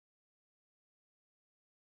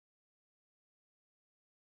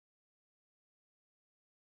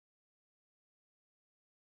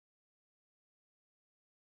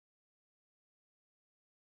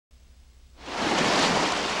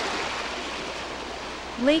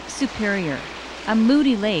Lake Supeiror, a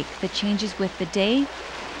moody lake that changes with the day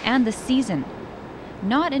and the season.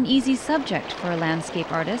 Not an easy subject for a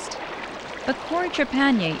landscape artist, but Cory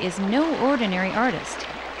Trepanier is no ordinary artist.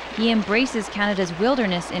 He embraces Canada's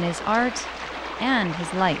wilderness in his art and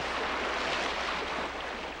his life.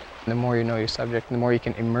 The more you know your subject, the more you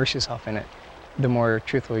can immerse yourself in it, the more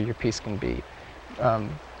truthful your piece can be.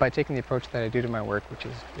 By taking the approach that I do to my work, which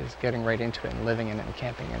is getting right into it and living in it and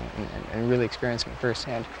camping and really experiencing it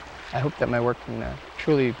firsthand, I hope that my work can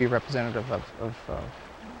truly be representative of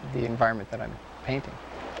the environment that I'm painting.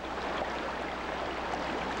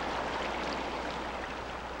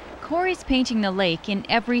 Cory's painting the lake in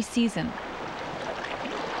every season.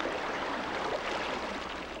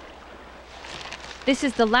 This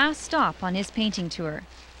is the last stop on his painting tour.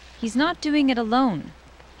 He's not doing it alone.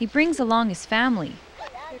 He brings along his family.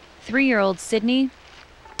 3-year-old Sydney,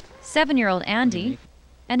 7-year-old Andie,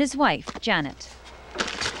 and his wife, Janet.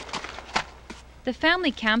 The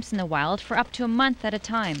family camps in the wild for up to a month at a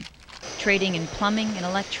time, trading in plumbing and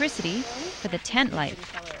electricity for the tent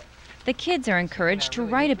life. The kids are encouraged to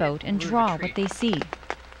write about and draw what they see.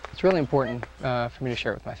 It's really important for me to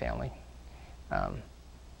share it with my family,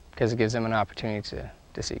 because it gives them an opportunity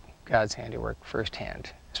to see God's handiwork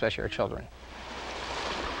firsthand, especially our children.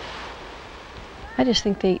 I just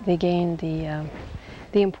think they gain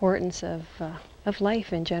the importance of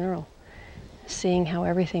life in general, seeing how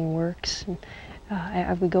everything works. And,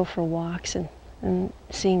 we go for walks and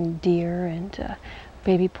seeing deer and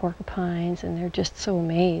baby porcupines, and they're just so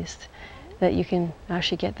amazed that you can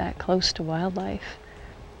actually get that close to wildlife,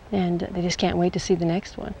 and they just can't wait to see the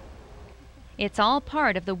next one. It's all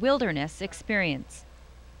part of the wilderness experience.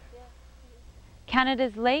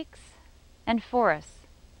 Canada's lakes and forests.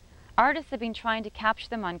 Artists have been trying to capture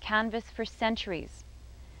them on canvas for centuries.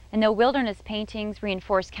 And though wilderness paintings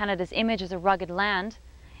reinforce Canada's image as a rugged land,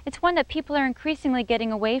 it's one that people are increasingly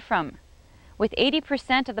getting away from. With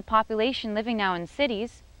 80% of the population living now in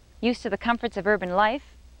cities, used to the comforts of urban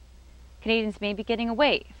life, Canadians may be getting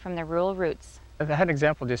away from their rural roots. I had an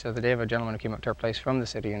example just the other day of a gentleman who came up to our place from the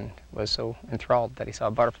city and was so enthralled that he saw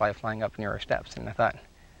a butterfly flying up near our steps, and I thought,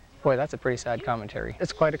 boy, that's a pretty sad commentary.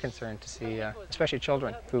 It's quite a concern to see, especially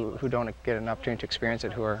children who don't get an opportunity to experience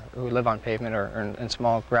it, who live on pavement or in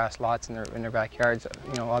small grass lots in their backyards,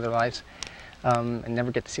 all their lives, and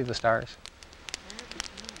never get to see the stars.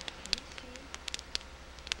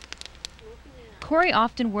 Cory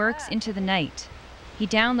often works into the night. He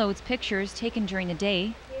downloads pictures taken during the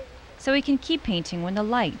day so he can keep painting when the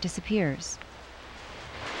light disappears.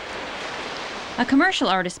 A commercial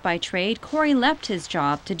artist by trade, Cory left his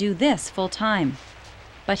job to do this full-time.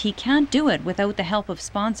 But he can't do it without the help of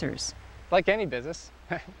sponsors. Like any business,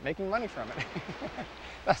 making money from it.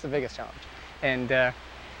 That's the biggest challenge. And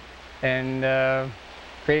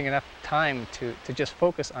creating enough time to just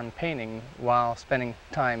focus on painting while spending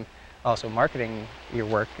time also marketing your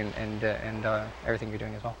work and everything you're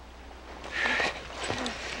doing as well.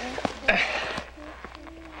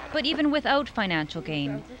 But even without financial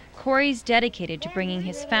gain, Cory's dedicated to bringing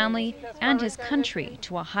his family and his country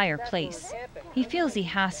to a higher place. He feels he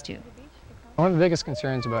has to. One of the biggest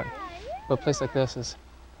concerns about a place like this is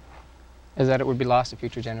that it would be lost to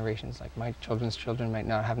future generations. Like my children's children might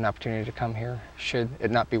not have an opportunity to come here should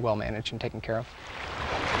it not be well managed and taken care of.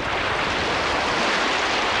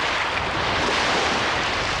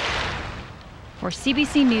 For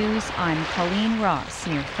CBC News, I'm Colleen Ross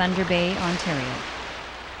near Thunder Bay, Ontario.